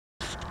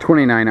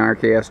29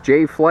 RKS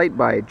J Flight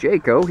by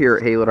Jayco here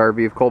at Haylett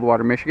RV of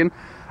Coldwater, Michigan.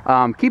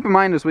 Keep in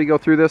mind as we go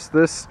through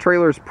this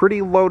trailer is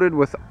pretty loaded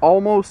with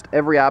almost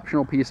every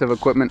optional piece of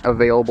equipment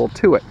available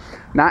to it.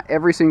 Not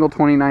every single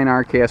 29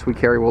 RKS we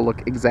carry will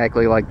look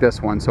exactly like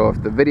this one, so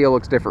if the video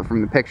looks different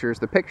from the pictures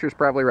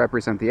probably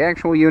represent the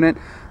actual unit.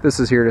 This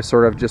is here to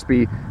sort of just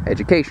be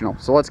educational.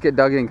 So let's get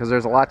dug in because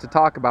there's a lot to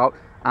talk about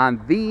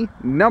on the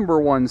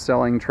 #1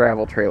 selling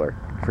travel trailer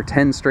for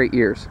 10 straight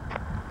years.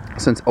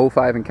 Since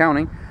 05 and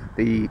counting,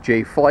 the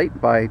J Flight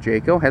by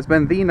Jayco has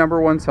been the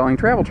 #1 selling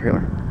travel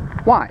trailer.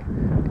 Why?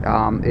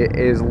 It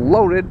is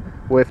loaded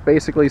with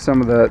basically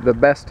some of the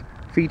best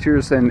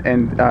features and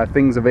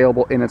things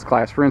available in its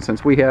class. For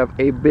instance, we have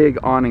a big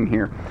awning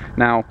here.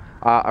 Now,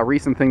 a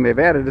recent thing they've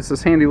added is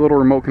this handy little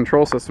remote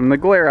control system. The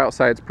glare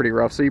outside is pretty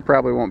rough, so you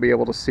probably won't be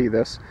able to see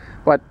this.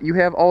 But you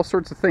have all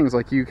sorts of things,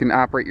 like you can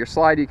operate your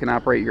slide, you can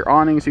operate your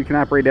awnings, you can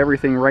operate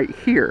everything right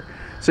here.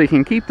 So you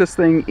can keep this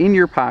thing in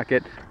your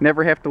pocket,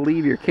 never have to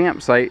leave your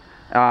campsite,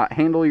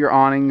 handle your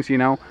awnings, you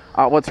know.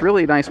 What's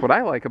really nice, what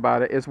I like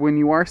about it, is when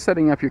you are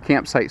setting up your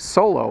campsite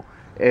solo,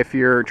 if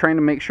you're trying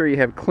to make sure you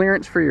have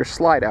clearance for your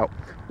slide out,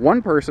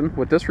 one person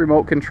with this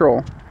remote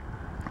control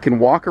can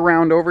walk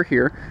around over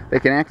here, they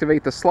can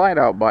activate the slide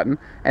out button,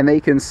 and they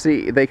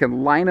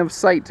can line of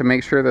sight to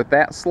make sure that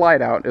that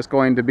slide out is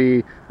going to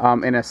be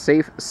in a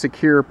safe,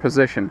 secure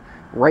position.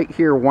 Right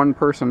here, one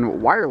person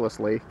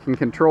wirelessly can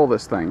control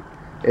this thing.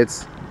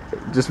 It's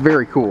just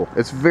very cool.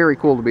 It's very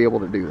cool to be able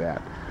to do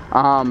that.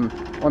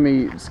 Let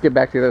me skip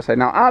back to the other side.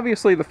 Now,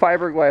 obviously, the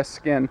fiberglass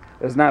skin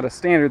is not a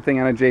standard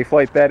thing on a J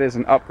Flight. That is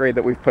an upgrade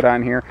that we've put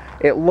on here.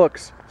 It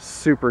looks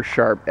super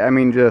sharp. I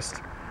mean,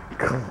 just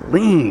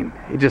clean.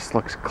 It just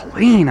looks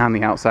clean on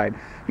the outside.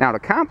 Now, to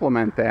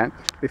complement that,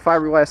 the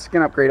fiberglass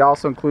skin upgrade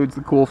also includes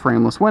the cool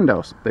frameless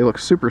windows. They look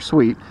super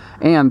sweet,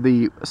 and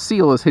the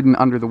seal is hidden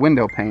under the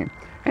window pane.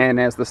 And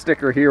as the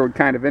sticker here would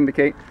kind of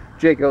indicate,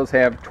 Jayco's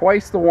have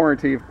twice the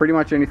warranty of pretty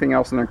much anything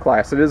else in their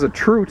class. It is a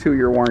true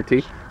 2-year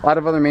warranty. A lot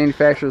of other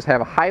manufacturers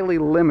have a highly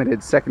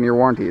limited 2nd-year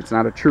warranty. It's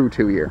not a true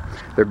 2-year.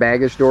 Their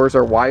baggage doors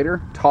are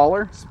wider,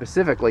 taller,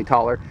 specifically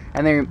taller,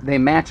 and they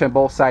match on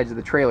both sides of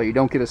the trailer. You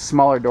don't get a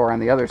smaller door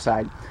on the other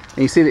side.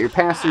 And you see that your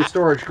pass-through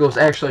storage goes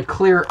actually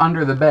clear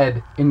under the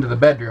bed into the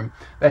bedroom.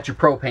 That's your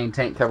propane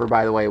tank cover,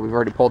 by the way. We've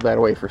already pulled that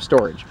away for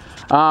storage.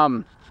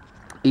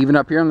 Even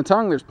up here on the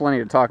tongue, there's plenty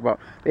to talk about.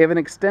 They have an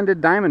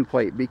extended diamond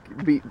plate.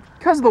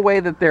 Because of the way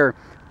that their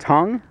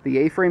tongue, the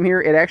A-frame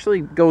here, it actually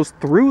goes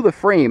through the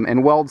frame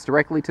and welds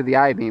directly to the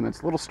I-beam.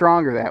 It's a little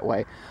stronger that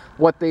way.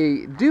 What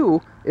they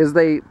do is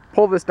they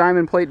pull this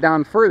diamond plate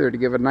down further to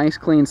give a nice,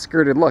 clean,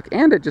 skirted look.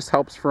 And it just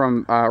helps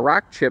from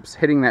rock chips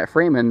hitting that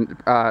frame and,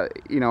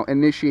 you know,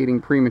 initiating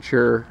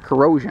premature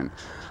corrosion.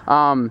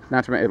 Not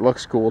to mention, it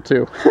looks cool,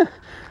 too.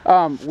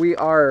 We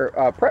are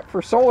prepped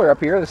for solar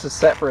up here. This is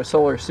set for a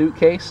solar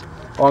suitcase.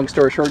 Long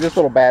story short, just a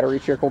little battery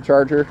trickle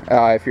charger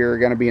if you're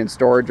going to be in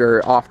storage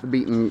or off the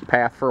beaten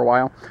path for a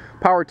while.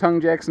 Power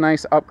tongue jack's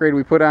nice upgrade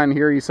we put on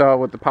here. You saw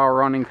with the power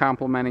running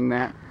complementing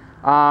that.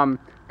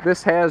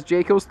 This has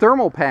Jayco's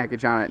thermal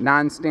package on it.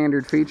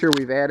 Non-standard feature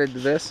we've added to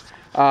this.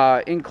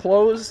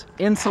 Enclosed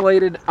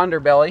insulated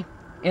underbelly,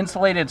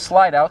 insulated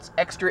slide outs,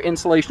 extra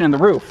insulation in the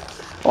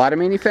roof. A lot of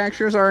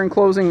manufacturers are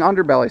enclosing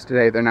underbellies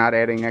today. They're not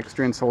adding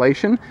extra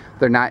insulation.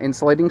 They're not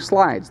insulating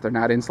slides. They're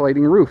not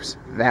insulating roofs.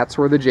 That's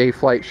where the J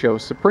Flight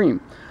shows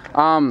supreme.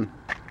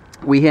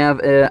 We have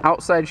an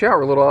outside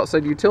shower, a little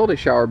outside utility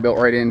shower built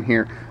right in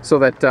here so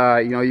that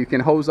you know, you can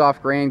hose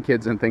off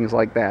grandkids and things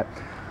like that.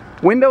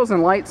 Windows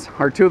and lights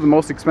are two of the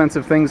most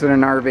expensive things in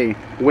an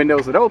RV.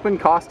 Windows that open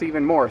cost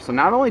even more. So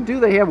not only do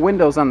they have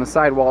windows on the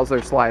side walls,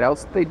 their slide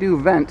outs, they do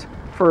vent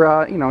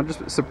for you know,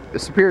 just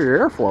superior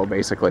airflow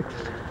basically.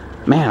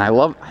 Man, I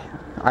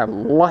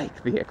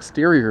like the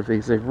exterior of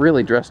these. They've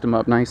really dressed them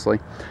up nicely.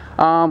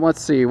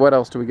 Let's see, what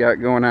else do we got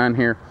going on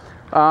here?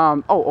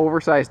 Oh,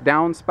 oversized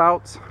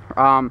downspouts.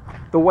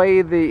 The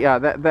way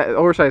that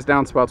oversized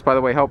downspouts, by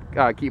the way, help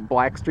keep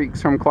black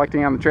streaks from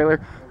collecting on the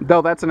trailer.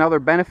 Though that's another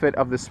benefit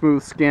of the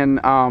smooth skin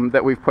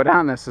that we've put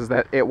on this, is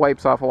that it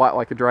wipes off a lot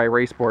like a dry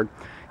erase board.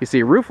 You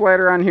see roof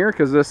ladder on here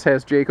because this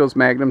has Jayco's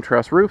Magnum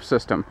Truss roof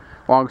system.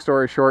 Long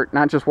story short,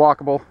 not just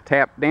walkable,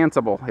 tap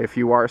danceable if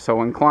you are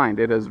so inclined.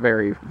 It is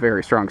very,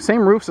 very strong.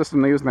 Same roof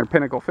system they use in their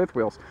Pinnacle fifth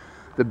wheels.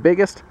 The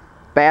biggest,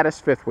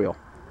 baddest fifth wheel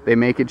they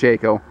make at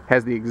Jayco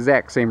has the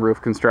exact same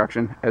roof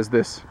construction as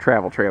this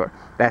travel trailer.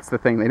 That's the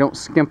thing. They don't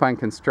skimp on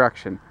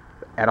construction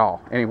at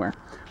all, anywhere.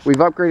 We've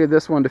upgraded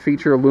this one to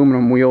feature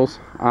aluminum wheels.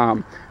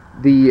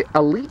 The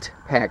Elite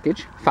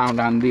package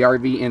found on the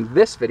RV in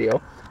this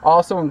video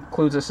also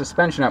includes a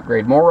suspension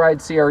upgrade. MoRide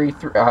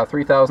CRE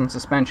 3000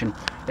 suspension.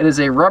 It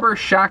is a rubber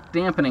shock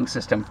dampening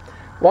system.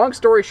 Long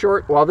story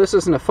short, while this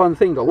isn't a fun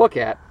thing to look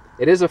at,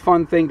 it is a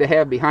fun thing to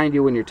have behind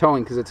you when you're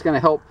towing, because it's going to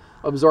help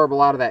absorb a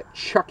lot of that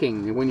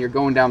chucking when you're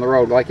going down the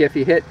road. Like if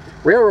you hit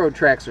railroad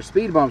tracks or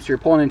speed bumps, you're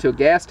pulling into a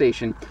gas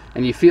station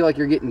and you feel like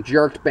you're getting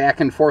jerked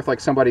back and forth like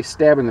somebody's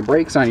stabbing the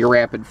brakes on your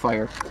rapid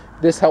fire.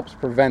 This helps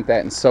prevent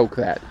that and soak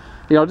that.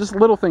 You know, just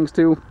little things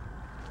too.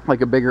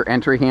 like a bigger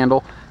entry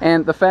handle,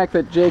 and the fact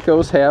that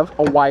Jaycos have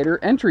a wider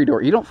entry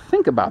door. You don't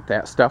think about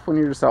that stuff when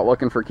you're just out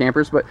looking for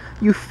campers, but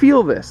you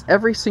feel this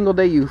every single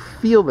day. You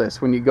feel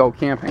this when you go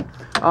camping.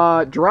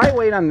 Dry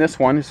weight on this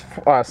one is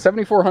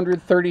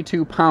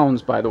 7,432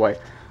 pounds, by the way.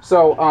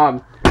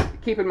 So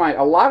keep in mind,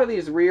 a lot of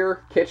these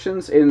rear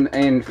kitchens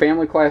in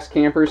family class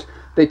campers,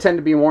 they tend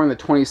to be more in the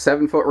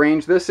 27-foot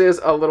range. This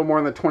is a little more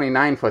in the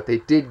 29-foot. They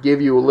did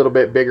give you a little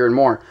bit bigger and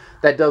more.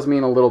 That does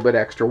mean a little bit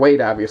extra weight,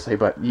 obviously,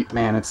 but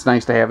man, it's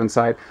nice to have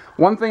inside.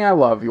 One thing I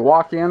love, you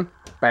walk in,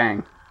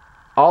 bang,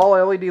 all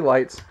LED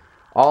lights,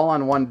 all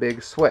on one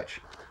big switch.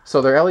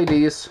 So they're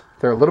LEDs,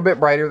 they're a little bit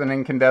brighter than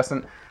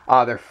incandescent.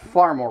 They're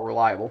far more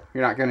reliable.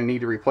 You're not going to need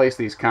to replace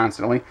these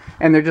constantly,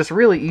 and they're just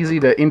really easy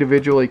to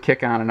individually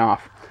kick on and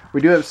off. We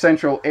do have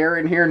central air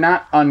in here,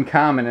 not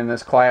uncommon in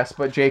this class,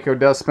 but Jayco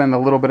does spend a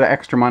little bit of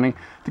extra money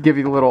to give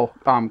you the little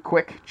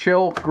quick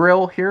chill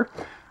grill here.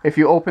 If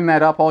you open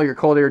that up, all your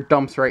cold air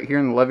dumps right here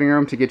in the living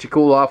room to get you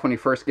cooled off when you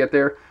first get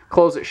there.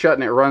 Close it shut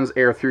and it runs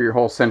air through your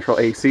whole central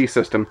AC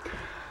system.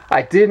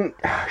 I didn't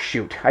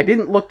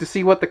look to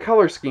see what the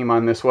color scheme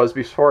on this was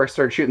before I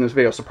started shooting this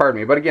video, so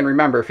pardon me. But again,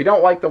 remember, if you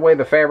don't like the way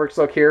the fabrics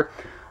look here,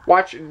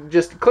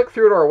 just click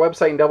through to our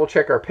website and double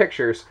check our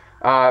pictures.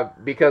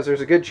 Because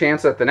there's a good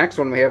chance that the next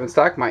one we have in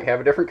stock might have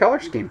a different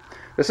color scheme.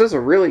 This is a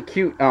really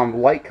cute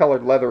light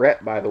colored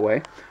leatherette, by the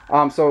way.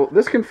 So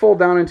this can fold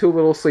down into a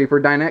little sleeper.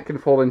 Dinette can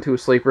fold into a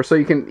sleeper, so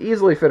you can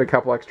easily fit a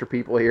couple extra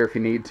people here if you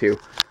need to.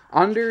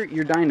 Under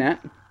your dinette,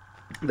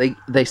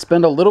 they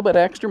spend a little bit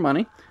extra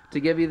money to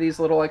give you these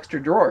little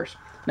extra drawers.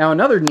 Now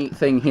another neat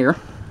thing here,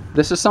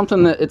 this is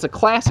something that, it's a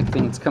classic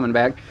thing that's coming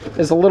back,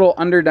 is a little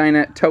under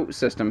dinette tote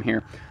system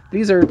here.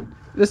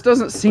 This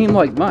doesn't seem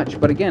like much,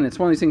 but again, it's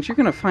one of these things, you're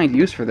going to find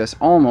use for this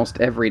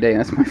almost every day.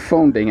 That's my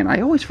phone dinging.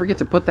 I always forget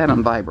to put that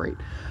on vibrate.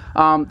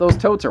 Those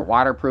totes are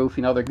waterproof.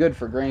 You know, they're good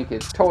for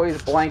grandkids.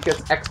 Toys,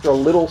 blankets, extra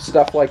little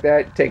stuff like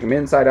that. Take them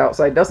inside,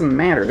 outside. Doesn't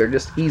matter. They're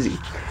just easy.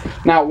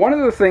 Now, one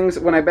of the things,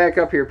 when I back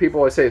up here,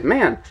 people always say,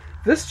 man,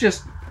 this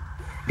just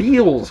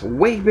feels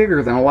way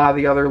bigger than a lot of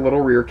the other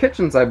little rear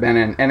kitchens I've been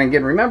in. And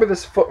again, remember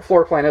this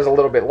floor plan is a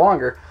little bit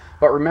longer,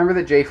 but remember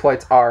that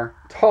J-Flights are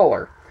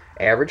taller.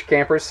 Average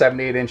camper is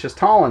 78 inches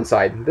tall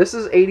inside. This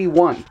is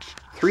 81.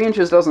 3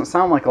 inches doesn't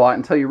sound like a lot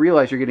until you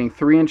realize you're getting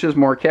 3 inches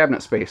more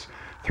cabinet space,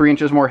 3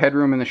 inches more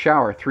headroom in the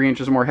shower, 3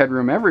 inches more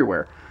headroom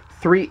everywhere,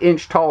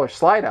 3-inch taller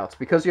slide outs.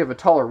 Because you have a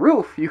taller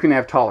roof, you can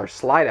have taller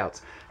slide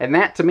outs. And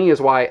that to me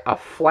is why a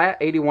flat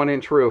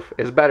 81-inch roof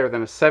is better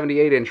than a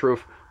 78-inch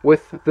roof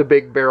with the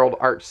big barreled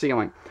arch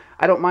ceiling.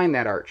 I don't mind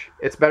that arch.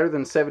 It's better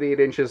than 78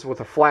 inches with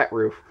a flat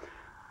roof.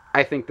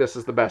 I think this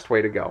is the best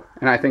way to go.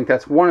 And I think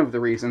that's one of the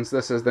reasons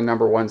this is the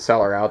 #1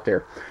 seller out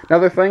there.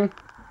 Another thing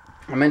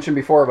I mentioned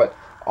before, but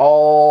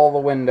all the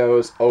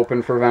windows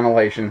open for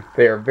ventilation.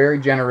 They are very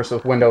generous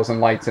with windows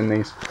and lights in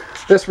these.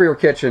 This rear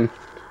kitchen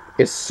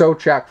is so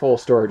chock full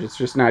of storage, it's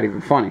just not even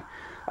funny.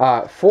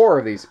 4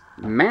 of these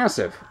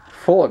massive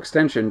full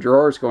extension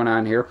drawers going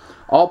on here.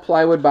 All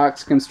plywood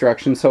box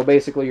construction, so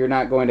basically you're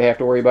not going to have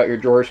to worry about your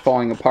drawers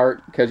falling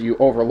apart because you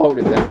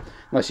overloaded them,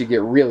 unless you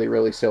get really,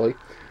 really silly.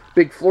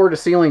 Big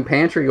floor-to-ceiling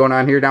pantry going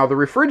on here. Now, the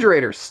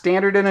refrigerator,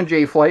 standard in a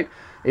J-Flight,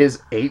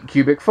 is 8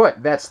 cubic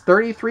foot. That's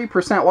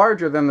 33%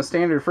 larger than the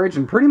standard fridge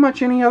in pretty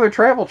much any other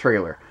travel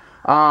trailer.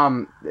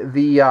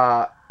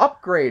 The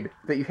upgrade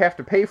that you have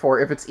to pay for,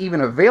 if it's even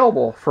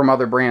available from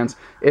other brands,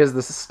 is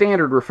the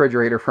standard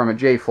refrigerator from a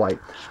J-Flight.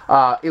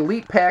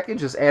 Elite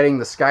package is adding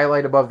the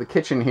skylight above the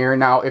kitchen here.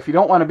 Now, if you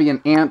don't want to be an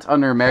ant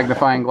under a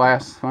magnifying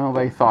glass, well,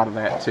 they thought of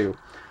that too.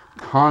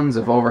 Tons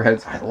of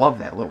overheads. I love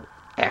that little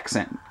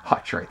accent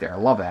hutch right there. I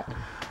love that.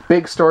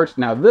 Big storage.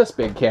 Now this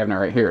big cabinet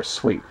right here is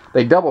sweet.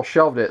 They double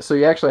shelved it, so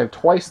you actually have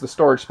twice the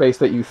storage space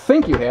that you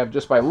think you have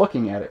just by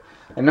looking at it.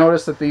 And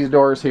notice that these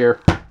doors here,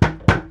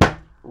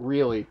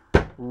 really,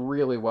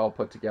 really well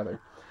put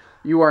together.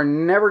 You are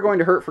never going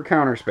to hurt for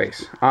counter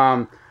space.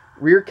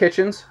 Rear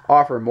kitchens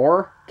offer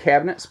more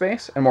cabinet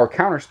space and more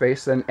counter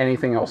space than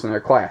anything else in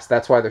their class.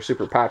 That's why they're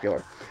super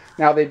popular.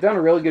 Now, they've done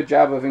a really good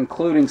job of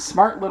including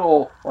smart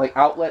little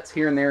outlets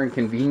here and there in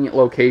convenient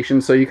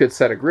locations. So you could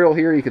set a grill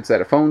here, you could set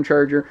a phone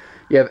charger.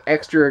 You have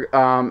extra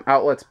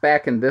outlets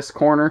back in this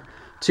corner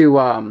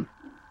to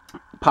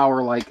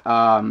power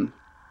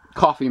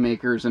coffee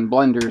makers and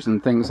blenders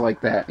and things like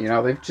that. You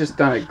know, they've just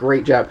done a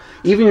great job.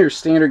 Even your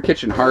standard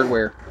kitchen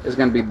hardware is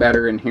going to be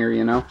better in here,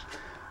 you know.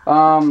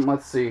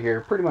 Let's see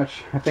here. Pretty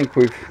much, I think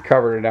we've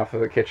covered enough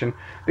of the kitchen.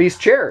 These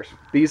chairs,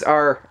 these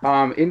are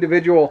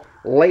individual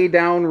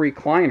lay-down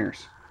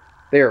recliners.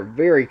 They are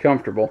very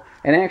comfortable,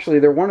 and actually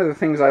they're one of the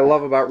things I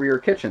love about rear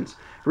kitchens.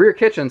 Rear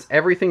kitchens,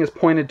 everything is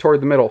pointed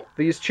toward the middle.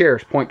 These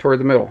chairs point toward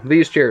the middle.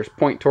 These chairs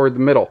point toward the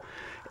middle.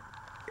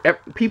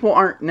 People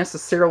aren't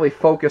necessarily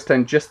focused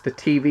on just the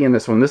TV in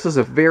this one. This is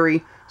a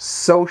very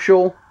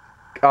social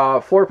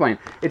floor plan.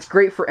 It's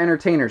great for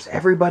entertainers.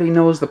 Everybody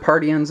knows the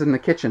party ends in the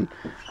kitchen.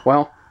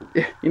 Well,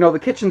 you know, the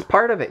kitchen's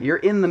part of it. You're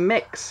in the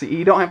mix.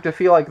 You don't have to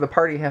feel like the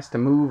party has to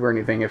move or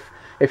anything.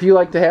 If you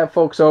like to have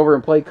folks over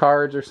and play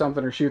cards or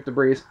something or shoot the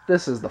breeze,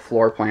 this is the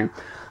floor plan.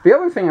 The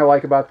other thing I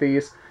like about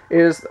these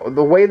is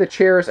the way the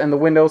chairs and the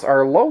windows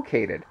are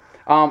located.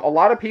 A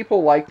lot of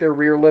people like their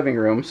rear living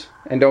rooms,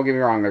 and don't get me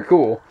wrong, they're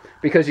cool,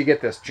 because you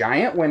get this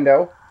giant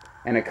window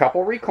and a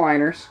couple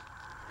recliners.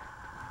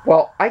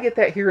 Well, I get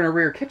that here in a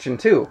rear kitchen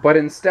too, but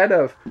instead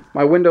of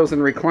my windows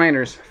and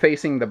recliners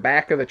facing the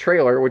back of the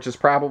trailer, which is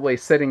probably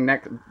sitting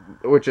next,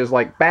 which is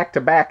like back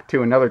to back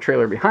to another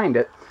trailer behind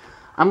it,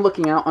 I'm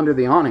looking out under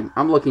the awning.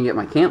 I'm looking at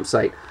my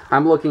campsite.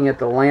 I'm looking at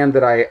the land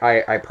that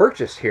I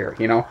purchased here,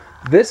 you know.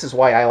 This is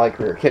why I like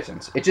rear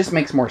kitchens. It just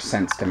makes more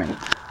sense to me.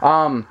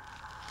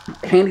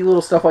 Handy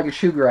little stuff like a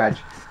shoe garage.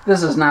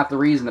 This is not the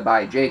reason to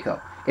buy a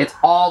Jayco. It's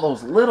all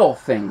those little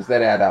things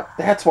that add up.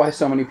 That's why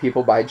so many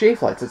people buy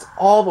J-Flights. It's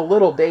all the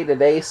little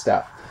day-to-day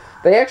stuff.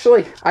 They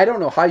actually, I don't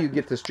know how you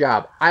get this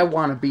job. I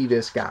want to be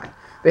this guy.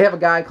 They have a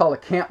guy called a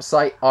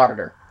campsite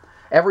auditor.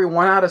 Every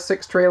 1 out of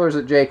 6 trailers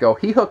at Jayco,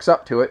 he hooks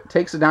up to it,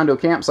 takes it down to a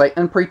campsite,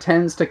 and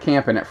pretends to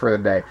camp in it for the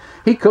day.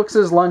 He cooks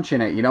his lunch in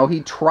it, you know,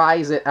 he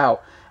tries it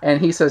out. And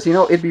he says, you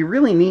know, it'd be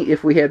really neat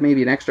if we had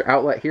maybe an extra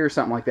outlet here or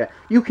something like that.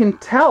 You can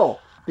tell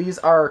these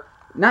are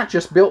not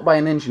just built by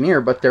an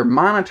engineer, but they're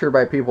monitored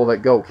by people that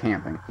go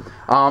camping.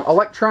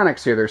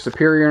 Electronics here, they're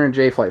superior in a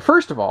J-Flight.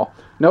 First of all,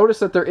 notice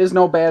that there is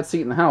no bad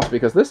seat in the house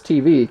because this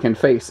TV can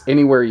face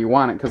anywhere you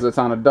want it because it's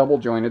on a double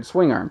jointed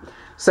swing arm.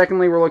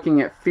 Secondly, we're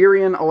looking at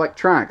Furrion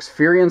electronics.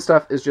 Furrion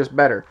stuff is just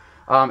better.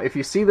 If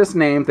you see this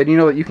name, then you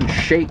know that you can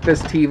shake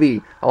this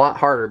TV a lot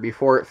harder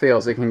before it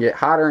fails. It can get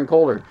hotter and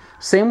colder.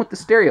 Same with the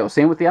stereo,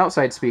 same with the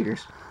outside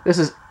speakers.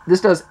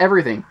 This does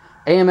everything.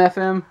 AM,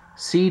 FM,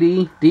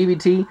 CD,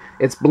 DVT,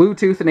 it's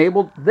Bluetooth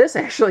enabled. This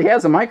actually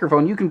has a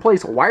microphone. You can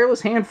place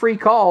wireless hand-free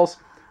calls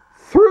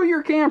through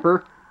your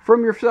camper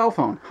from your cell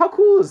phone. How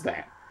cool is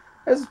that?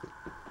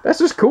 That's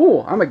just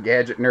cool. I'm a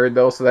gadget nerd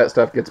though, so that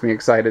stuff gets me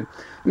excited.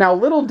 Now,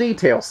 little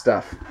detail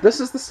stuff. This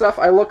is the stuff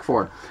I look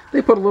for.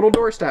 They put a little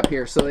doorstop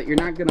here so that you're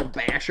not going to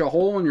bash a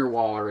hole in your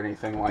wall or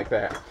anything like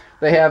that.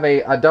 They have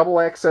a double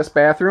access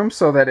bathroom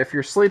so that if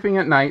you're sleeping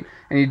at night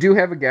and you do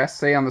have a guest,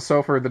 say on the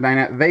sofa or the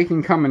dinette, they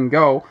can come and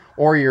go,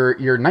 or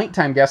your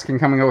nighttime guest can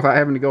come and go without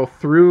having to go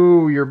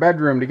through your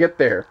bedroom to get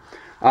there.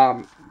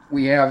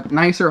 We have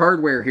nicer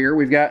hardware here.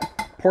 We've got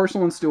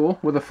porcelain stool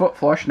with a foot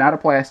flush, not a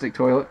plastic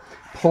toilet.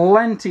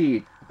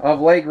 Plenty of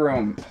leg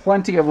room,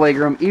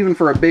 even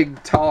for a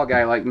big tall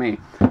guy like me.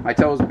 My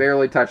toes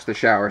barely touch the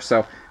shower,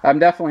 so I'm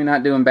definitely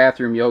not doing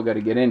bathroom yoga to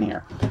get in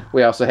here.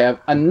 We also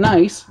have a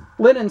nice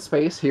linen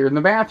space here in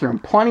the bathroom.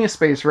 Plenty of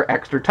space for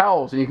extra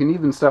towels, and you can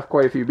even stuff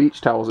quite a few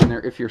beach towels in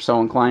there if you're so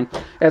inclined,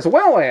 as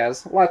well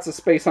as lots of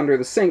space under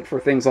the sink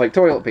for things like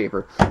toilet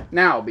paper.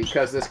 Now,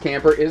 because this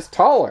camper is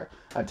taller,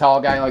 a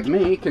tall guy like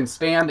me can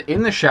stand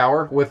in the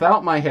shower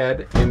without my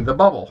head in the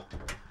bubble.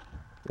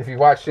 If you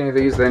watched any of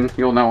these, then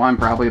you'll know I'm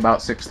probably about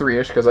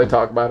 6'3"-ish because I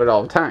talk about it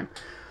all the time.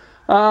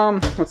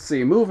 Let's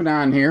see, moving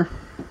on here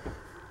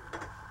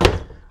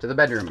to the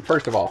bedroom.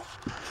 First of all,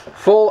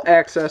 full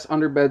access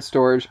under bed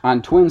storage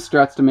on twin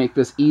struts to make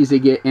this easy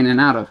to get in and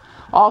out of.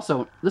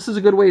 Also, this is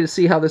a good way to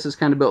see how this is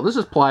kind of built. This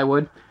is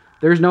plywood.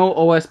 There's no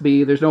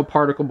OSB, there's no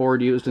particle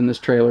board used in this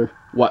trailer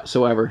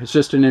whatsoever. It's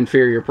just an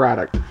inferior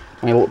product.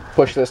 I'll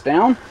push this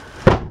down.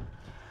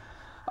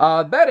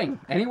 Bedding.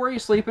 Anywhere you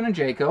sleep in a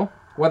Jayco,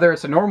 whether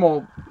it's a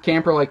normal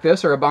camper like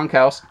this or a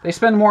bunkhouse, they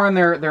spend more on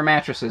their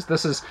mattresses.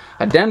 This is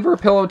a Denver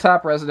pillow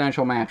top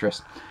residential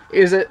mattress.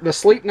 Is it the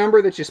Sleep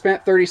Number that you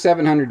spent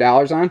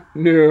 $3,700 on?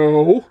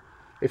 No.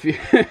 If you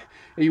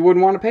you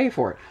wouldn't want to pay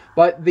for it.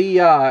 But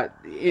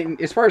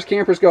as far as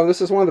campers go,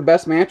 this is one of the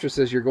best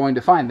mattresses you're going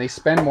to find. They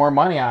spend more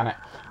money on it.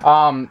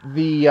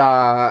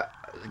 The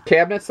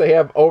cabinets, they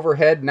have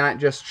overhead, not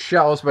just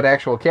shelves, but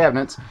actual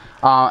cabinets,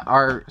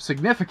 are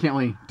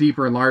significantly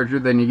deeper and larger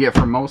than you get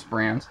from most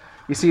brands.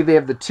 You see they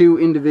have the 2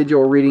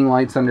 individual reading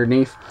lights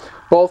underneath.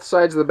 Both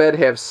sides of the bed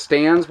have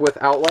stands with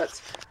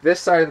outlets. This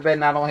side of the bed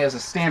not only has a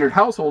standard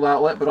household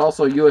outlet, but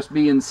also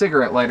USB and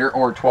cigarette lighter,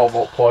 or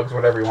 12-volt plugs,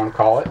 whatever you want to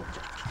call it.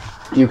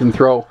 You can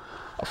throw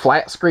a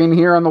flat screen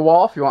here on the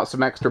wall if you want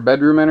some extra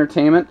bedroom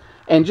entertainment.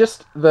 And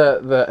just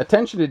the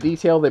attention to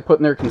detail they put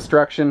in their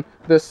construction.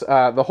 This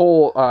the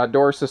whole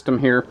door system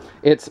here,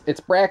 it's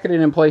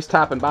bracketed in place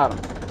top and bottom.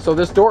 So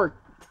this door,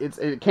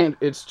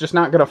 it's just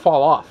not gonna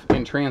fall off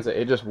in transit.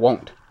 It just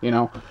won't. You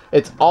know,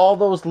 it's all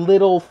those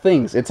little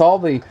things. It's all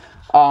the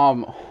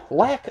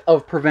lack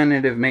of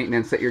preventative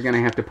maintenance that you're gonna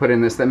have to put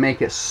in this that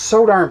make it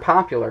so darn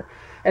popular.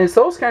 And it's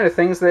those kind of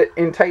things that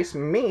entice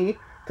me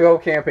to go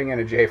camping in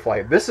a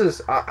J-Flight. This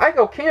is I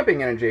go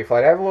camping in a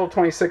J-Flight. I have a little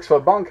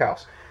 26-foot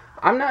bunkhouse.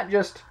 I'm not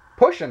just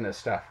pushing this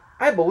stuff.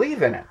 I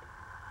believe in it.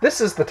 This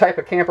is the type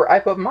of camper I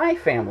put my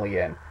family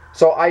in.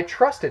 So I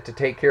trust it to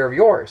take care of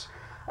yours.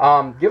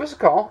 Give us a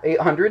call,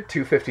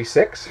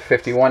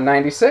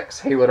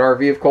 800-256-5196. Haylett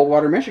RV of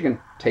Coldwater, Michigan.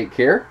 Take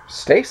care.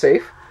 Stay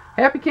safe.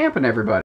 Happy camping, everybody.